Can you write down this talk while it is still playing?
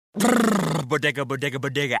Bodega, bodega,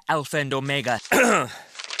 bodega, alpha and omega.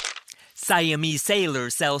 Siamese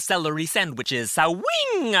sailors sell celery sandwiches.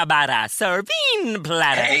 Sawing-a-bada, serving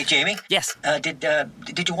platter. Hey, Jamie? Yes?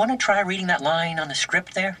 Did you want to try reading that line on the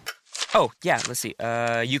script there? Oh, yeah, let's see.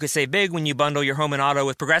 You could save big when you bundle your home and auto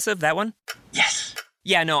with Progressive, that one? Yes.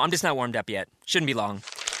 Yeah, no, I'm just not warmed up yet. Shouldn't be long.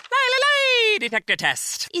 Detector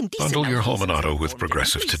test. Bundle your home and auto with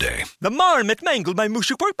Progressive today. The marmot mangled my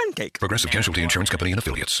mushy pork pancake. Progressive Casualty Insurance Company and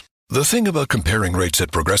Affiliates. The thing about comparing rates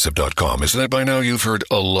at Progressive.com is that by now you've heard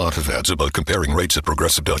a lot of ads about comparing rates at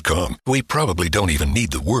Progressive.com. We probably don't even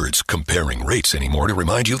need the words comparing rates anymore to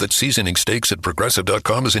remind you that seasoning steaks at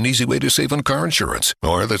Progressive.com is an easy way to save on car insurance,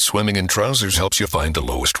 or that swimming in trousers helps you find the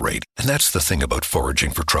lowest rate. And that's the thing about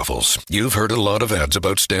foraging for truffles. You've heard a lot of ads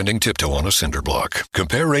about standing tiptoe on a cinder block.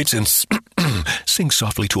 Compare rates and sing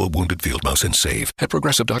softly to a wounded field mouse and save at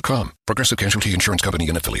Progressive.com. Progressive Casualty Insurance Company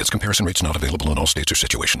and Affiliates. Comparison rates not available in all states or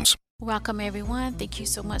situations. Welcome, everyone. Thank you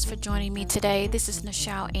so much for joining me today. This is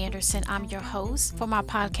Nichelle Anderson. I'm your host for my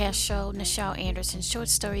podcast show, Nichelle Anderson Short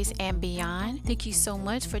Stories and Beyond. Thank you so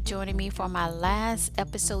much for joining me for my last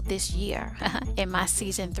episode this year in my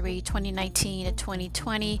season 3, 2019 to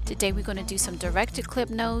 2020. Today, we're going to do some directed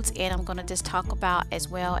clip notes, and I'm going to just talk about, as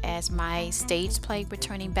well as my stage play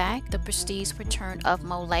returning back, The Prestige Return of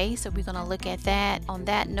Molay. So we're going to look at that on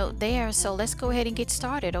that note there. So let's go ahead and get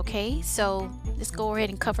started, okay? So let's go ahead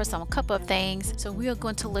and cover a couple of things. So we are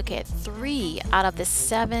going to look at 3 out of the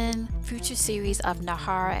 7 future series of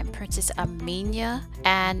Nahar and Princess Amenia,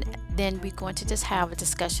 and then we're going to just have a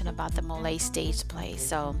discussion about the Molay stage play.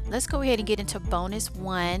 So let's go ahead and get into bonus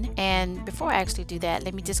 1. And before I actually do that,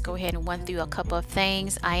 let me just go ahead and run through a couple of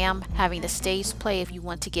things. I am having the stage play. If you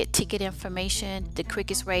want to get ticket information, the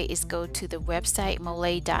quickest way is go to the website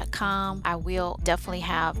molay.com. I will definitely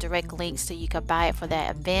have direct links so you can buy it for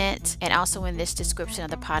that event, and also in this description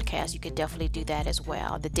of the podcast you can definitely do that as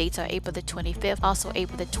well. The dates are April the 25th, also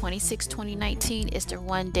April the 26th, 2019 is the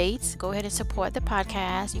run dates. Go ahead and support the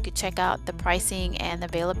podcast. You can check out the pricing and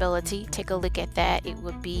availability. Take a look at that. It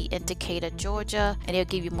will be in Decatur, Georgia, and it'll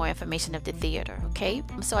give you more information of the theater. Okay,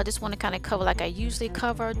 so I just want to kind of cover like I usually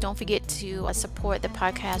cover. Don't forget to support the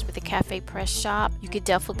podcast with the Cafe Press shop. You can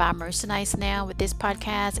definitely buy merchandise now with this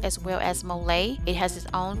podcast, as well as Molay. It has its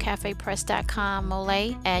own cafepress.com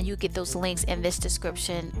Molay, and you get those links in this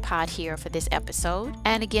description pod here for this episode.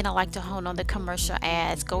 And again, I like to hone on the commercial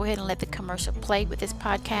ads. Go ahead and let the commercial play with this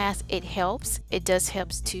podcast. It helps. It does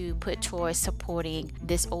helps to put towards supporting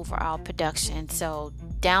this overall production. So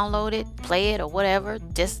download it, play it, or whatever.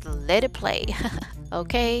 Just let it play.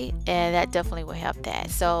 Okay, and that definitely will help that.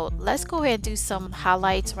 So let's go ahead and do some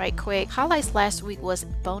highlights right quick. Highlights last week was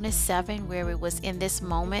bonus 7, where it was in this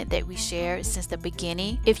moment that we shared since the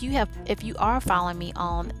beginning. If you are following me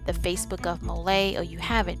on the Facebook of Molay, or you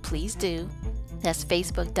haven't, please do. That's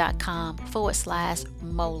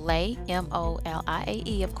facebook.com/Molay,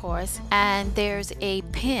 MOLIAE, of course. And there's a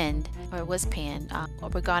pinned, or it was pinned,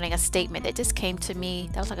 regarding a statement that just came to me.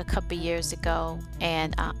 That was like a couple years ago,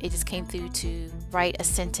 and it just came through to write a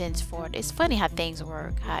sentence for it. It's funny how things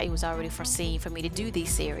work, how it was already foreseen for me to do these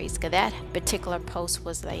series, because that particular post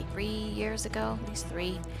was like 3 years ago, at least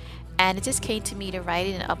 3. And it just came to me to write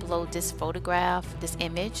it and upload this photograph, this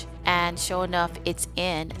image, and sure enough, it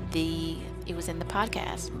was in the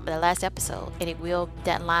podcast, the last episode, and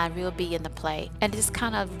that line will be in the play. And it's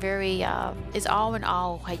kind of very, it's all in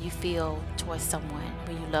all how you feel towards someone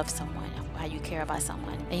when you love someone, how you care about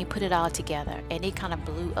someone, and you put it all together, and it kind of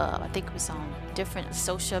blew up. I think it was on different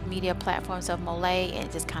social media platforms of Molay, and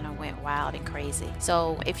it just kind of went wild and crazy.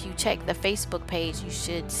 So if you check the Facebook page, you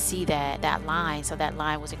should see that line. So that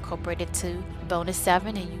line was incorporated to bonus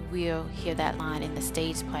 7, and you will hear that line in the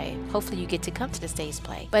stage play. Hopefully you get to come to the stage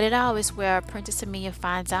play. But it all is where Princess Amenia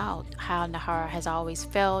finds out how Nahar has always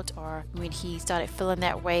felt, or when he started feeling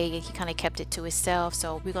that way, and he kind of kept it to himself.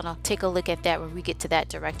 So we're gonna take a look at that when we get to that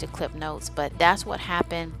directed clip notes. But that's what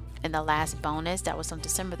happened in the last bonus. That was on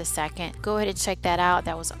December the 2nd. Go ahead and check that out.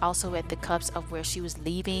 That was also at the cups of where she was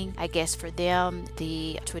leaving. I guess for them,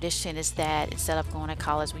 the tradition is that instead of going to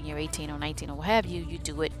college when you're 18 or 19 or what have you, you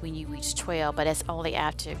do it when you reach 12, but that's only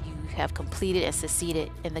after you have completed and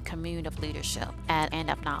succeeded in the commune of leadership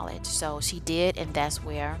and of knowledge. So she did, and that's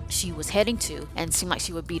where she was heading to, and seemed like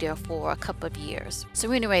she would be there for a couple of years.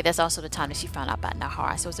 So anyway, that's also the time that she found out about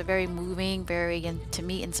Nahar. So it's a very moving, very, to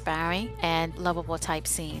me, inspiring and lovable type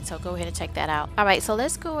scene. So go ahead and check that out. All right, so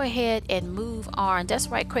let's go ahead and move on. Just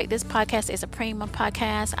right quick, this podcast is a premium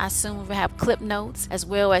podcast. I assume we'll have clip notes as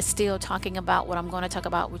well as still talking about what I'm going to talk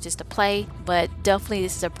about, which is the play. But definitely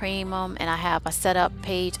this is a premium, and I have a setup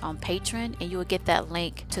page on Patreon, and you will get that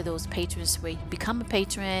link to those patrons where you become a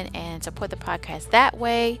patron and support the podcast that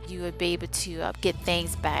way. You would be able to get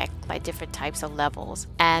things back, like different types of levels,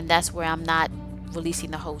 and that's where I'm not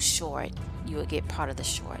releasing the whole short. You will get part of the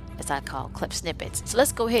short, as I call clip snippets. So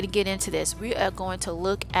let's go ahead and get into this. We are going to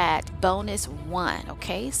look at bonus 1.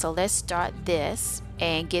 Okay, so let's start this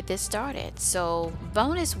and get this started. So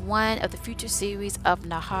bonus 1 of the future series of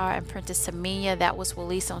Nahar and Princess Samina, that was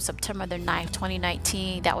released on September the 9th,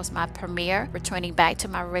 2019. That was my premiere, returning back to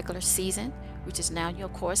my regular season, which is now,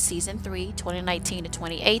 of course, season 3, 2019 to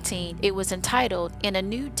 2018. It was entitled In a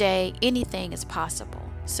New Day, Anything is Possible.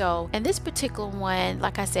 So in this particular one,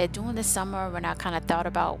 like I said, during the summer when I kind of thought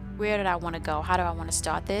about where did I want to go, how do I want to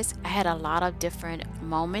start this, I had a lot of different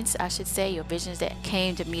moments, I should say, or visions that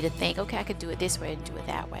came to me to think, okay, I could do it this way and do it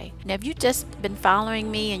that way. Now, if you've just been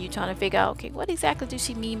following me and you're trying to figure out, okay, what exactly does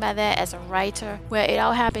she mean by that as a writer? Well, it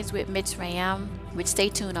all happens with Mitzrayim, which, stay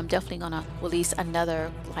tuned, I'm definitely going to release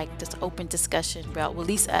another, like, this open discussion,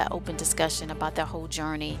 release an open discussion about that whole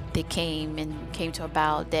journey that came to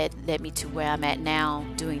about that led me to where I'm at now,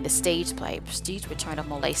 doing the stage play, Prestige Return of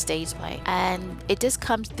Monet stage play. And it just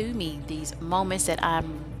comes through me, these moments that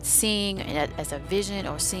I'm seeing as a vision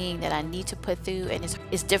or seeing that I need to put through, and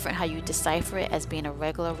it's different how you decipher it as being a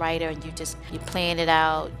regular writer, and you're playing it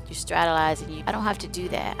out, you strategize, and I don't have to do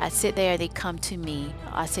that. I sit there, they come to me,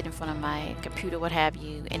 I sit in front of my computer, what have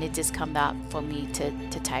you, and it just comes out for me to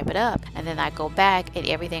type it up, and then I go back and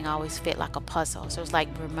everything always fit like a puzzle. So it's like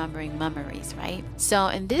remembering memories, right? So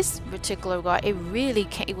in this particular regard,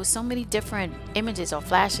 it was so many different images or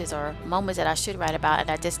flashes or moments that I should write about, and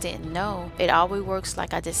I just didn't know. It always works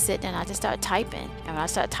like I just sit and I just start typing, and when I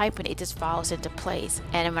start typing, it just falls into place.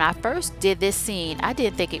 And when I first did this scene, I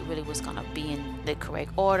didn't think it really was going to be in the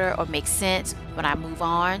correct order or make sense when I move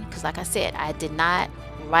on, because like I said, I did not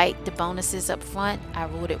write the bonuses up front. I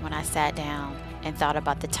wrote it when I sat down and thought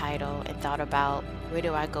about the title and thought about where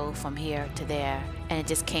do I go from here to there, and it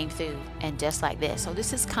just came through, and just like this. So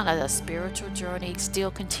this is kind of a spiritual journey, still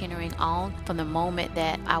continuing on from the moment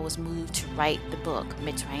that I was moved to write the book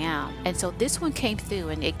Mitzrayim. And so this one came through,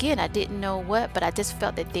 and again, I didn't know what, but I just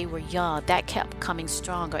felt that they were young. That kept coming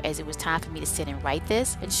stronger as it was time for me to sit and write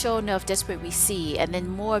this. And sure enough, that's what we see. And then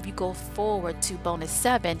more, if you go forward to bonus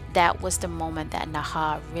 7, that was the moment that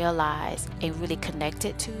Nahar realized and really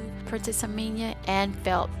connected to Princess Samina and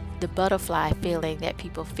felt the butterfly feeling that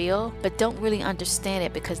people feel, but don't really understand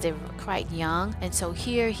it because they're quite young. And so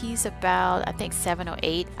here he's about, I think, 7 or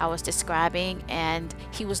 8, I was describing, and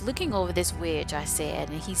he was looking over this wedge, I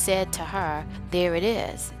said, and he said to her, "There it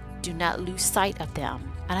is. Do not lose sight of them."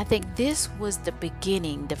 And I think this was the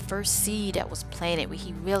beginning, the first seed that was planted, where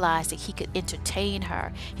he realized that he could entertain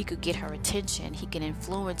her, he could get her attention, he can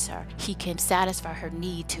influence her, he can satisfy her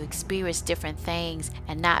need to experience different things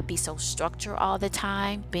and not be so structured all the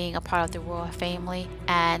time, being a part of the royal family.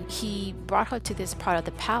 And he brought her to this part of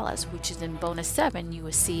the palace, which is in bonus 7, you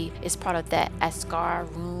will see is part of that Asgar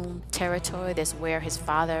room territory. That's where his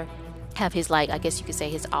father have his, like, I guess you could say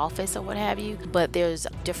his office or what have you, but there's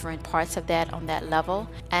different parts of that on that level,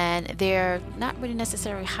 and they're not really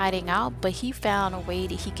necessarily hiding out, but he found a way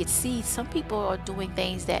that he could see some people are doing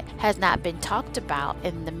things that has not been talked about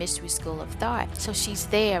in the mystery school of thought. So she's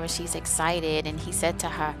there and she's excited, and he said to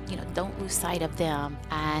her, don't lose sight of them,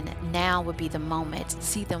 and now would be the moment,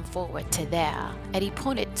 see them forward to there. And he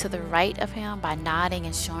pointed to the right of him by nodding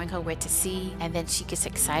and showing her where to see, and then she gets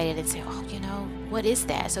excited and say, what is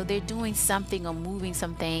that? So they're doing something or moving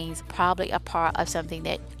some things, probably a part of something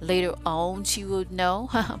that later on she would know,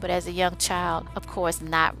 but as a young child, of course,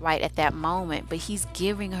 not right at that moment. But he's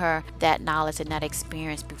giving her that knowledge and that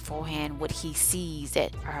experience beforehand, what he sees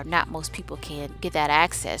that not most people can get that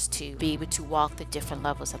access to, be able to walk the different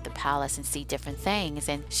levels of the palace and see different things.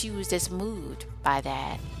 And she was just moved by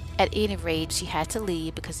that. At any rate, she had to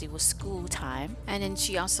leave because it was school time. And then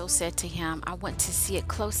she also said to him, "I want to see it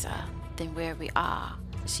closer than where we are."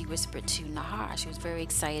 She whispered to Nahar. She was very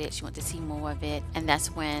excited. She wanted to see more of it. And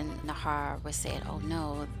that's when Nahar was said, "Oh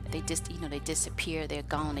no, they just, they disappear. They're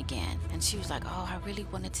gone again." And she was like, "Oh, I really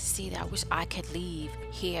wanted to see that. I wish I could leave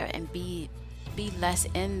here and be less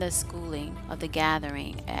in the schooling of the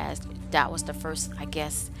gathering," as that was the first, I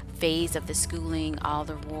guess, phase of the schooling. All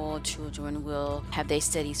the royal children will have their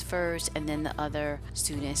studies first, and then the other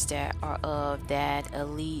students that are of that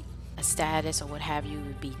elite status or what have you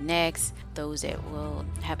would be next, those that will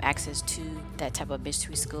have access to that type of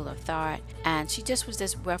mystery school of thought. And she just was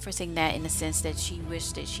just referencing that in the sense that she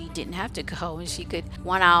wished that she didn't have to go and she could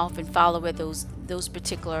one off and follow where those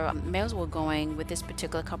particular males were going with this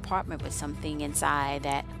particular compartment with something inside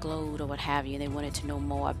that glowed or what have you, and they wanted to know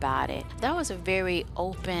more about it. That was a very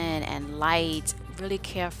open and light, really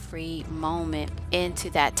carefree moment into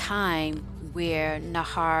that time where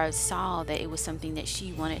Nahar saw that it was something that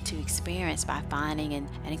she wanted to experience by finding and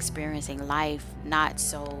experiencing life not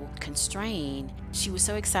so constrained. She was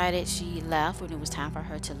so excited she left when it was time for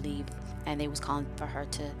her to leave, and they was calling for her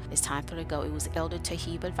it's time for her to go. It was Elder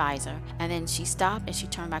Tahib Advisor. And then she stopped and she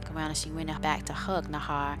turned back around and she went back to hug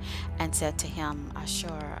Nahar and said to him,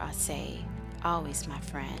 "Ashur, I say, always my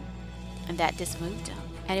friend." And that just moved him.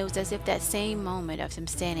 And it was as if that same moment of him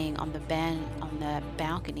standing on the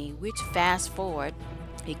balcony, which fast forward,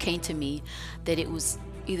 it came to me that it was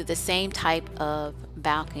either the same type of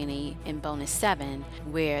balcony in Bonus 7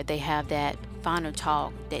 where they have that final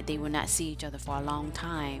talk that they will not see each other for a long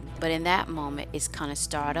time. But in that moment, it's kind of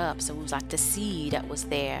started up. So it was like the seed that was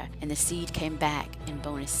there, and the seed came back in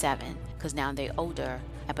Bonus 7 because now they're older.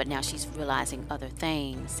 But now she's realizing other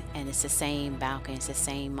things, and it's the same balcony, it's the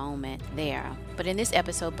same moment there. But in this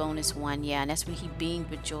episode, Bonus 1, and that's when he beamed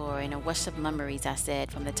with joy and a rush of memories, I said,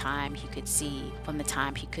 from the time he could see, from the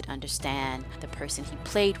time he could understand the person he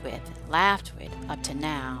played with, laughed with, up to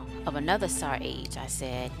now. Of another star age, I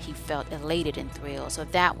said, he felt elated and thrilled. So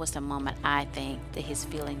that was the moment, I think, that his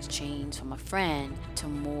feelings changed from a friend to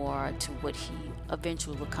more to what he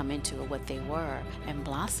eventually would come into, or what they were, and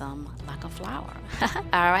blossom like a flower.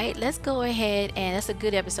 All right, let's go ahead, and that's a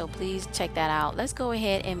good episode. Please check that out. Let's go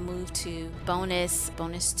ahead and move to bonus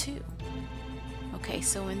 2. Okay,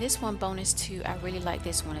 so in this one, bonus 2, I really like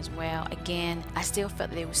this one as well. Again, I still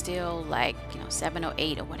felt that they were still like, 7 or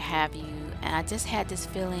 8 or what have you. And I just had this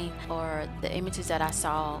feeling, or the images that I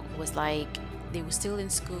saw was like they were still in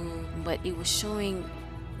school, but it was showing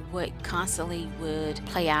what constantly would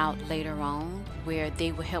play out later on, where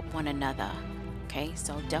they would help one another. Okay,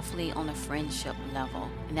 so definitely on a friendship level.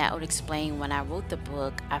 And that would explain when I wrote the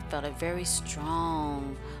book, I felt a very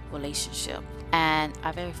strong relationship. And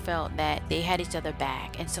I very felt that they had each other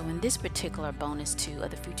back. And so in this particular bonus 2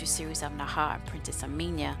 of the future series of Nahar, Princess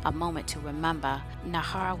Amina, A Moment to Remember,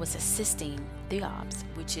 Nahar was assisting Theobs,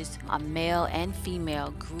 which is a male and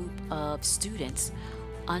female group of students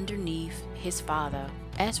underneath his father,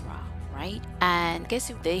 Ezra. Right? And I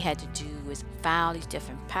guess what they had to do was file these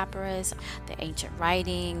different papyrus, the ancient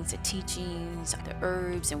writings, the teachings, the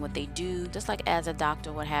herbs, and what they do, just like as a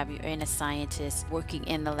doctor, what have you, and a scientist working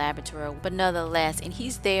in the laboratory. But nonetheless, and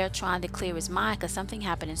he's there trying to clear his mind because something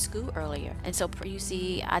happened in school earlier. And so you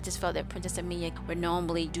see, I just felt that Princess Amina would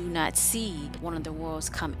normally do not see one of the worlds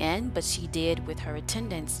come in, but she did with her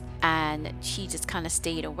attendants, and she just kind of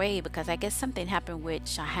stayed away because I guess something happened with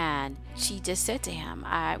Shahan. She just said to him,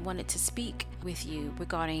 "I wanted to speak with you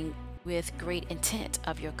regarding with great intent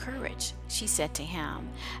of your courage," she said to him.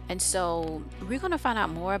 And so we're going to find out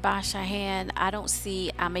more about Shahan. I don't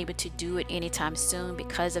see I'm able to do it anytime soon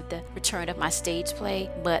because of the return of my stage play,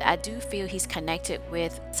 but I do feel he's connected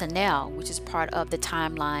with Sanel, which is part of the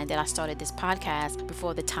timeline that I started this podcast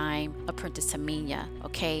before the time of Princess Amina.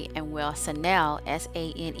 Okay, and well, Sanel,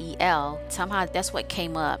 Sanel, somehow that's what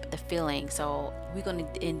came up, the feeling. So we're going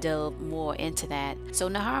to delve more into that. So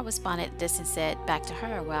Nahar responded this and said back to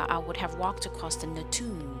her, "Well, I would have walked across the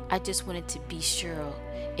Natun. I just wanted to be sure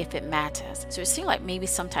if it matters." So it seemed like maybe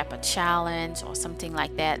some type of challenge or something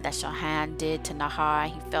like that Shahan did to Nahar.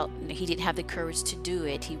 He felt he didn't have the courage to do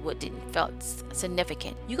it. He didn't felt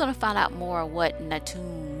significant. You're going to find out more what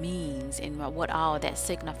Natun means and what all that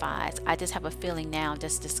signifies. I just have a feeling now,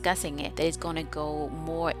 just discussing it, that it's going to go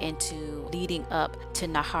more into leading up to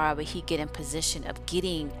Nahar, where he get in position of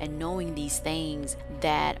getting and knowing these things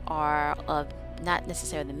that are of not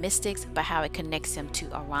necessarily the mystics, but how it connects him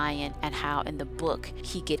to Orion, and how in the book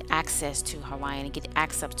he get access to Orion and get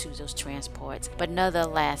access to those transports. But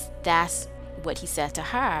nonetheless, that's what he said to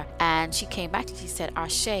her, and she came back and she said,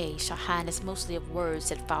 "Arshay, Shahan is mostly of words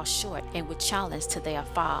that fall short and would challenge to their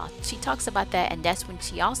fall." She talks about that, and that's when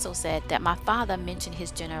she also said that my father mentioned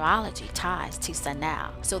his genealogy ties to Sanel.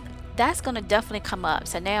 So that's going to definitely come up.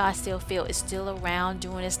 So now I still feel it's still around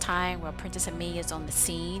during this time where Princess Amina is on the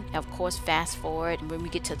scene. And of course, fast forward, when we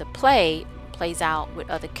get to the play, plays out with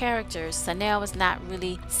other characters, Sanel was not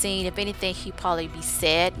really seen. If anything, he'd probably be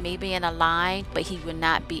said maybe in a line, but he would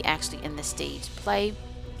not be actually in the stage play.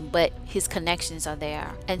 but his connections are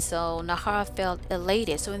there. And so Nahar felt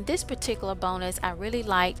elated. So in this particular bonus, I really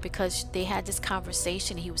liked because they had this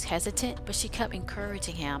conversation. He was hesitant, but she kept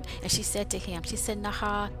encouraging him. And she said to him, she said,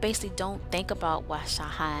 Nahar, basically don't think about what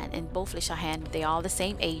Shahan, and both Shahan, they all the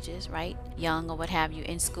same ages, right? Young or what have you,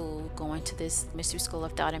 in school, going to this mystery school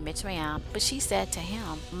of thought in Mitzrayim. But she said to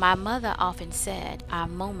him, my mother often said, our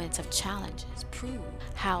moments of challenges prove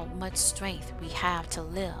how much strength we have to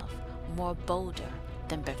live more bolder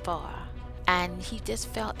than before. And he just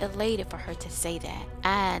felt elated for her to say that,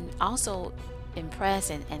 and also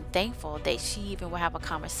impressed and thankful that she even will have a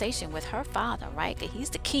conversation with her father, right? That he's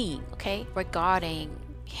the king, okay, regarding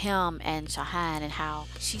him and Shahan, and how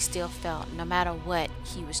she still felt no matter what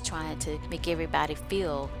he was trying to make everybody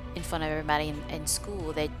feel in front of everybody in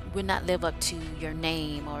school, that would not live up to your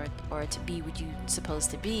name or to be what you're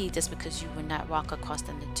supposed to be just because you would not walk across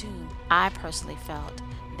the tomb. I personally felt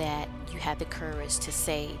that you had the courage to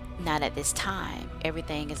say, not at this time,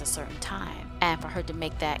 everything is a certain time. And for her to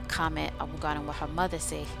make that comment regarding what her mother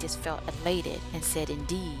said, he just felt elated and said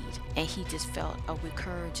indeed. And he just felt a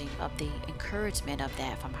encouragement of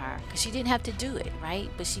that from her, because she didn't have to do it, right?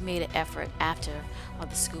 But she made an effort after all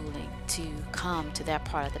the schooling to come to that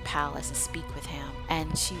part of the palace and speak with him.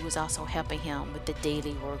 And she was also helping him with the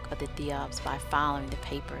daily work of the Diabs by following the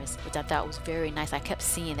papers, which I thought was very nice. I kept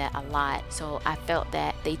seeing that a lot. So I felt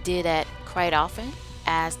that they did that quite often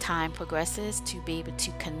as time progresses, to be able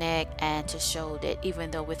to connect and to show that even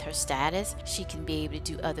though with her status, she can be able to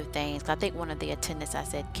do other things. I think one of the attendants, I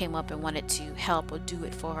said, came up and wanted to help or do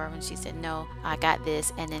it for her, and she said, no, I got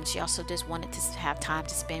this. And then she also just wanted to have time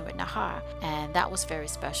to spend with Nahar, and that was very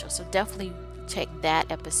special. So definitely check that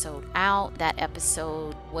episode out. That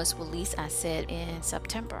episode was released, I said, in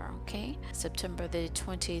September, okay? September the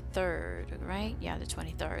 23rd, right? Yeah, the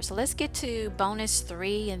 23rd. So let's get to bonus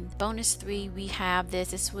 3. And bonus 3, we have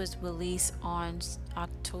this was released on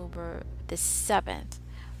October the 7th.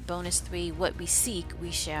 Bonus 3, what we seek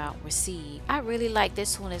we shall receive. I really like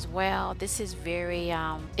this one as well. This is very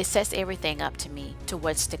it sets everything up to me to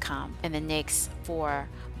what's to come in the next 4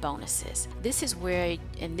 bonuses. This is where,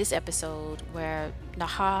 in this episode, where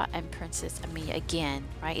Nahar and Princess Amia again,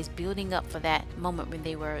 right, is building up for that moment when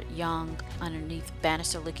they were young, underneath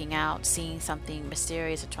banister, looking out, seeing something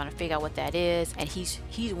mysterious and trying to figure out what that is. And he's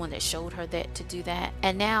the one that showed her that to do that.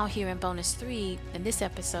 And now here in bonus 3, in this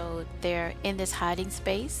episode, they're in this hiding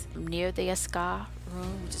space near the Askar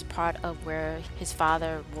room, which is part of where his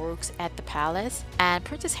father works at the palace. And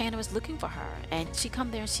Princess Hannah was looking for her, and she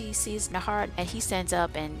comes there and she sees Nahar, and he stands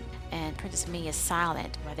up, and Princess Amia is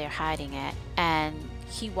silent where they're hiding at, and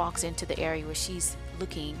he walks into the area where she's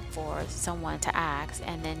looking for someone to ask.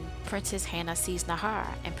 And then Princess Hannah sees Nahar,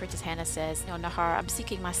 and Princess Hannah says, Nahar, I'm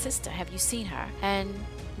seeking my sister, have you seen her? And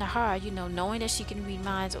Nahar, knowing that she can read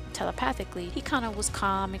minds telepathically, he kind of was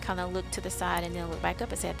calm and kind of looked to the side and then looked back up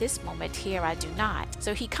and said, at this moment here, I do not.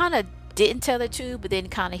 So he kind of didn't tell the truth, but then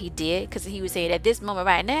kind of he did, because he was saying, at this moment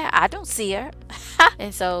right now, I don't see her.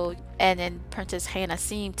 and then Princess Hannah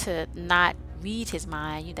seemed to not read his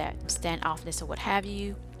mind, that standoffness or what have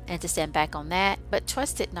you, and to stand back on that, but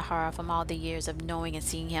trusted Nahar from all the years of knowing and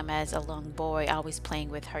seeing him as a young boy, always playing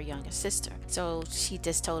with her younger sister. So she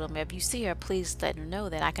just told him, if you see her, please let her know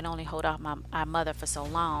that I can only hold off our mother for so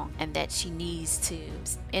long, and that she needs to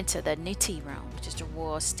enter the Niti room, which is the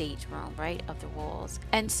royal stage room, right, of the royals.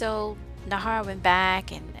 And so Nahar went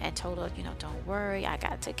back and told her, don't worry, I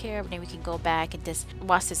got to take care of it, and then we can go back and just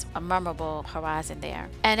watch this memorable horizon there.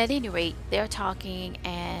 And at any rate, they're talking,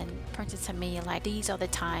 and Princess Amia, like, these are the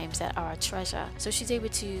times that are a treasure. So she's able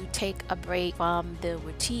to take a break from the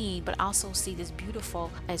routine, but also see this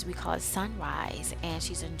beautiful, as we call it, sunrise. And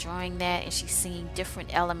she's enjoying that, and she's seeing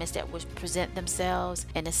different elements that would present themselves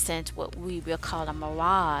in a sense, what we will call a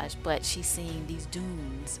mirage, but she's seeing these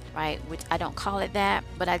dunes, right? Which I don't call it that,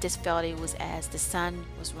 but I just felt it was as the sun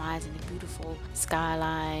was rising, the beautiful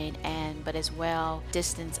skyline, but as well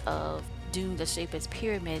distance of dunes the shape as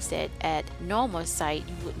pyramids that at normal sight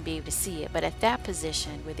you wouldn't be able to see it, but at that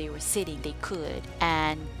position where they were sitting they could.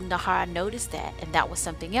 And Nahar noticed that, and that was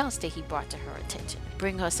something else that he brought to her attention,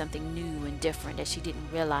 bring her something new and different that she didn't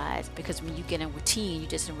realize, because when you get in routine, you're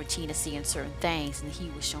just in routine of seeing certain things, and he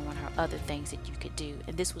was showing her other things that you could do,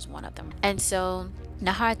 and this was one of them. And so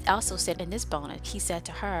Nahar also said in this bonus, he said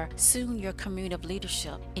to her, soon your commune of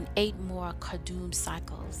leadership in 8 more Kadum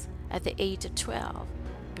cycles at the age of 12.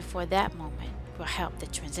 Before that moment will help the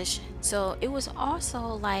transition. So it was also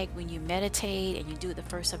like when you meditate and you do the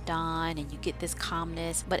first of dawn and you get this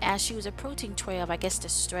calmness, but as she was approaching 12, I guess the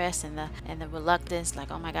stress and the reluctance, like,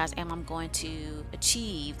 oh my gosh, am I going to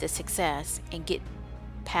achieve the success and get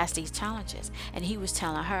past these challenges. And he was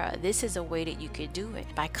telling her, this is a way that you could do it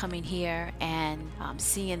by coming here and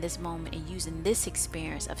seeing this moment and using this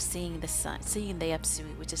experience of seeing the sun, seeing the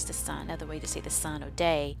Apsui, which is the sun, another way to say the sun or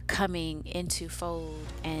day, coming into fold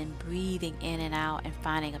and breathing in and out and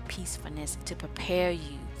finding a peacefulness to prepare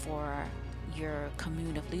you for your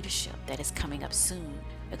commune of leadership that is coming up soon.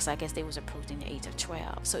 Looks like as they was approaching the age of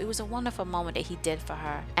 12. So it was a wonderful moment that he did for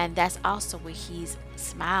her. And that's also where he's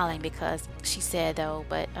smiling, because she said, though,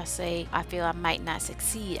 but I feel I might not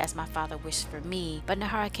succeed as my father wished for me. But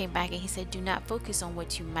Nahara came back and he said, do not focus on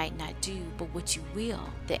what you might not do, but what you will.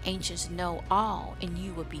 The ancients know all, and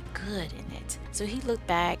you will be good in it. So he looked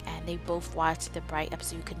back and they both watched the bright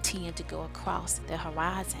Apsu continue to go across the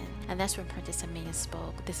horizon. And that's when Princess Amelia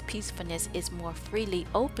spoke. This peacefulness is more freely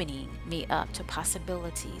opening me up to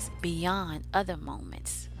possibilities beyond other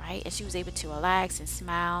moments, right? And she was able to relax and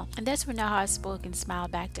smile. And that's when Nahara spoke and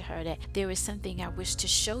smiled back to her that there is something I wish to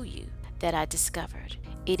show you that I discovered.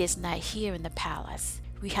 It is not here in the palace.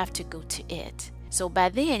 We have to go to it. So by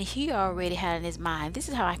then, he already had in his mind, this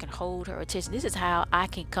is how I can hold her attention. This is how I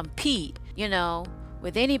can compete,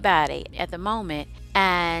 with anybody at the moment.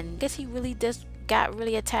 And I guess he really got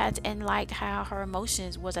really attached and liked how her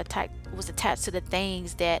emotions was attached to the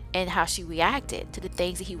things that, and how she reacted to the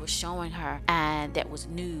things that he was showing her, and that was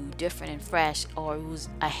new, different, and fresh, or it was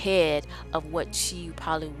ahead of what she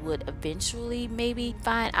probably would eventually maybe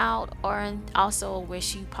find out, or also where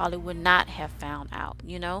she probably would not have found out.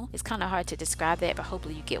 It's kind of hard to describe that, but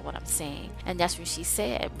hopefully you get what I'm saying. And that's when she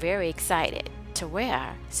said, very excited to wear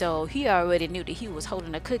her. So he already knew that he was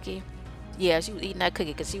holding a cookie. Yeah, she was eating that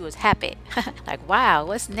cookie because she was happy. Like, wow,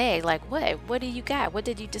 what's next? Like, what do you got? What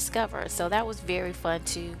did you discover? So that was very fun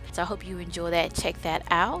too. So I hope you enjoy that. Check that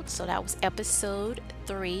out. So that was episode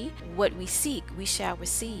 3. What we seek, we shall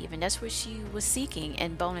receive. And that's what she was seeking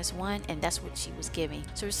in bonus 1, and that's what she was giving.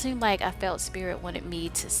 So it seemed like I felt Spirit wanted me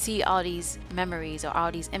to see all these memories or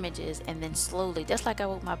all these images, and then slowly, just like I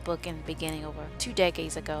wrote my book in the beginning over 2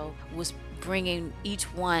 decades ago, was bringing each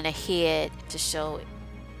one ahead to show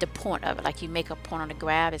the point of it. Like you make a point on the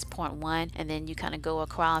graph, it's point 1, and then you kind of go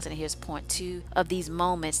across and here's point 2 of these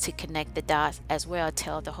moments to connect the dots as well,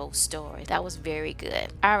 tell the whole story. That was very good.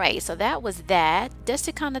 All right, so that was that. Just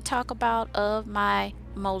to kind of talk about of my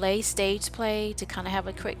Mole stage play, to kind of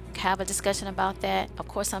have a discussion about that. Of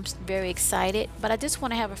course, I'm very excited, but I just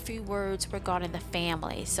want to have a few words regarding the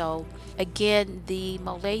family. So again, the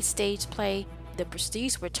Mole stage play, the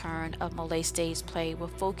prestige return of Mole stage play will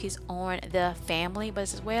focus on the family, but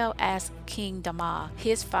as well as King Dama.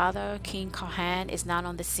 His father, King Kohan, is not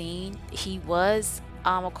on the scene. He was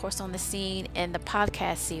of course on the scene in the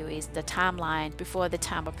podcast series, The Timeline, before the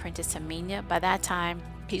time of Princess Amina. By that time,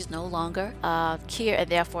 he's no longer here, and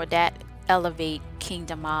therefore that elevate King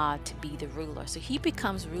Dama to be the ruler. So he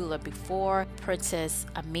becomes ruler before Princess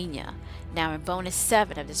Amina. Now in bonus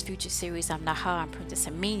 7 of this future series of Nahara and Princess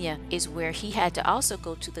Amina is where he had to also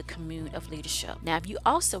go to the commune of leadership. Now if you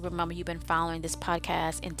also remember, you've been following this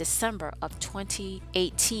podcast, in December of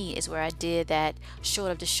 2018 is where I did that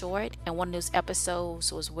short of the short, and one of those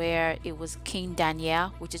episodes was where it was King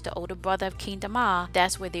Daniel, which is the older brother of King Dama.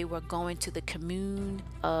 That's where they were going to the commune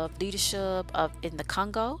of leadership in the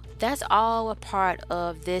Congo. That's all a part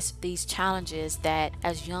of these challenges that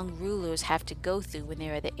as young rulers have to go through when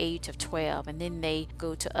they're at the age of 12, and then they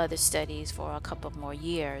go to other studies for a couple more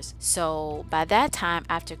years. So by that time,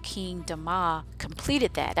 after King Dama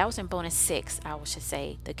completed that was in bonus 6, I should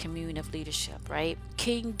say, the commune of leadership, right?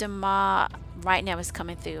 King Dama right now is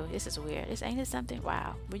coming through. This is weird. Ain't it something?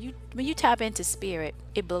 Wow. When you tap into Spirit,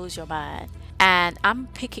 it blows your mind. And I'm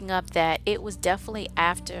picking up that it was definitely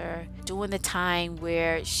after during the time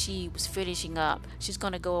where she was finishing up. She's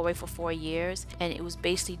going to go away for 4 years, and it was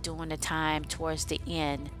basically during the time towards the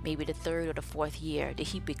end, maybe the 3rd or the 4th year, that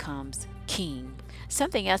he becomes king.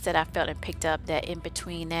 Something else that I felt and picked up that in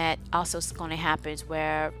between that also is going to happen is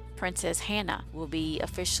where Princess Hannah will be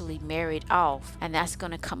officially married off, and that's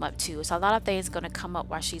going to come up too. So a lot of things going to come up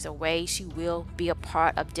while she's away. She will be a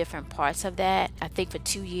part of different parts of that. I think for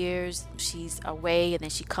 2 years she's away, and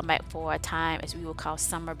then she come back for a time as we will call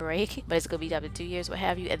summer break, but it's going to be up to 2 years, what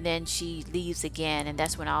have you, and then she leaves again, and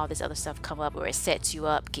that's when all this other stuff come up where it sets you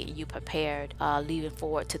up, getting you prepared, leading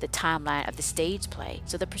forward to the timeline of the stage play.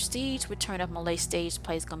 So the prestige return of Malay stage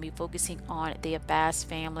play is going to be focusing on the Abbas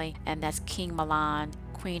family, and that's King Milan,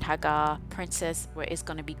 Queen Hagar, Princess, where it's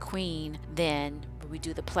going to be Queen, then we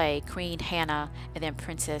do the play, Queen Hannah, and then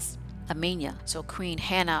Princess Amenia. So Queen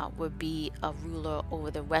Hannah would be a ruler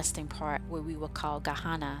over the western part, where we would call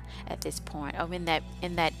Gehenna at this point, or in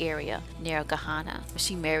that area near Gehenna.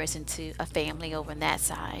 She marries into a family over on that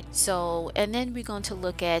side. So, and then we're going to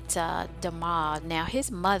look at Damar. Now,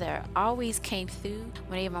 his mother always came through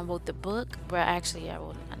whenever I wrote the book. Well, actually, I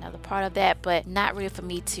wrote another part of that, but not really for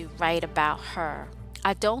me to write about her.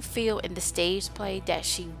 I don't feel in the stage play that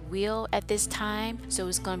she will at this time, so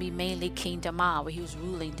it's going to be mainly King Damar, where he was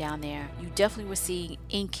ruling down there. You definitely were seeing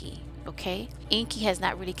Enki, okay? Enki has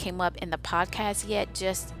not really came up in the podcast yet,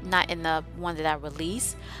 just not in the one that I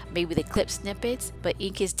released, maybe the clip snippets, but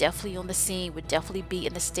Enki is definitely on the scene, would definitely be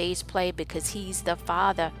in the stage play because he's the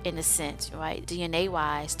father in a sense, right?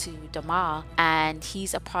 DNA-wise to Damar, and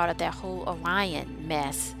he's a part of that whole Orion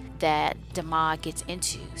mess that Damar gets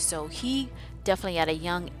into. So he definitely at a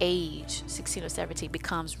young age, 16 or 17,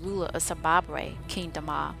 becomes ruler of Sababre, King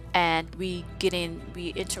Damar. And we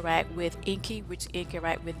interact with Enki, which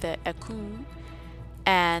interact with the Akun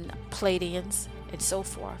and Pleiadians and so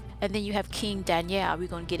forth. And then you have King Daniel, we're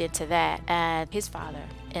going to get into that, and his father,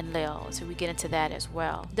 Enlil, so we get into that as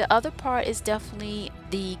well. The other part is definitely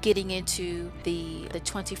the getting into the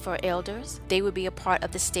 24 elders. They would be a part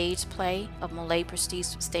of the stage play, of Malay Prestige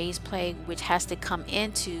stage play, which has to come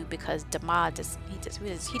into because Damar just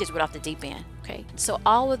went off the deep end. Okay, so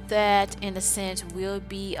all of that in a sense will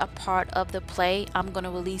be a part of the play. I'm going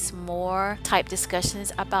to release more type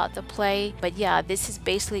discussions about the play, but yeah, this is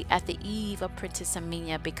basically at the eve of Princess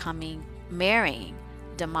Amenia marrying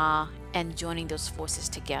Damar and joining those forces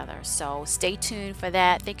together. So stay tuned for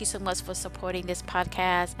that. Thank you so much for supporting this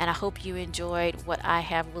podcast, and I hope you enjoyed what I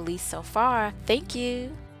have released so far. Thank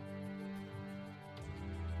you.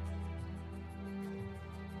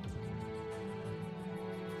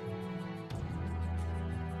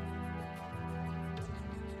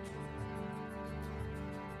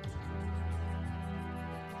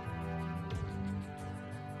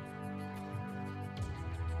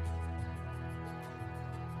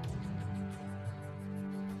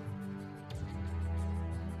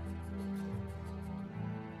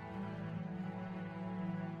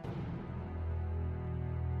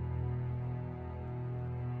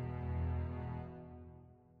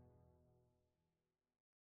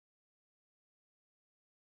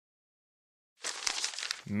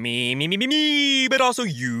 Me, but also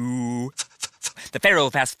you. The Pharaoh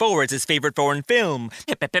fast forwards his favorite foreign film,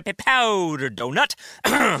 Powder Donut.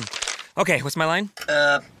 Okay, what's my line?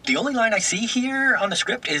 The only line I see here on the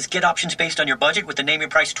script is get options based on your budget with the Name Your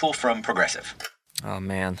Price tool from Progressive. Oh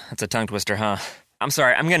man, that's a tongue twister, huh? I'm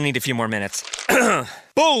sorry, I'm gonna need a few more minutes.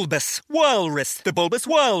 Bulbous Walrus, the Bulbous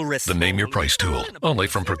Walrus. The Name Your Price tool, only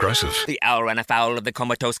from Progressive. The owl ran afoul of the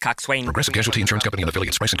comatose coxswain. Progressive Casualty Insurance Company and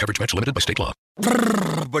affiliates. Price and coverage match limited by state law.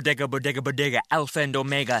 Bodega, Alpha and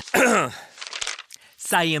Omega.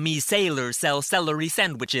 Siamese sailors sell celery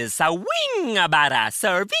sandwiches. Sawing-a-bada,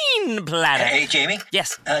 serving platter. Hey, Jamie?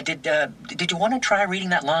 Yes? Did you want to try reading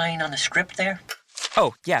that line on the script there?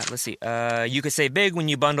 Oh, yeah, let's see. You could save big when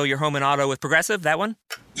you bundle your home and auto with Progressive, that one?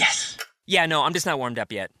 Yes. Yeah, no, I'm just not warmed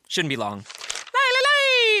up yet. Shouldn't be long.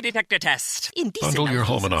 Detector test. Bundle your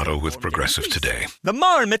home and auto with Progressive today. The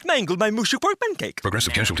marmot mangled my mushu pork pancake.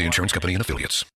 Progressive Casualty Insurance Company and affiliates.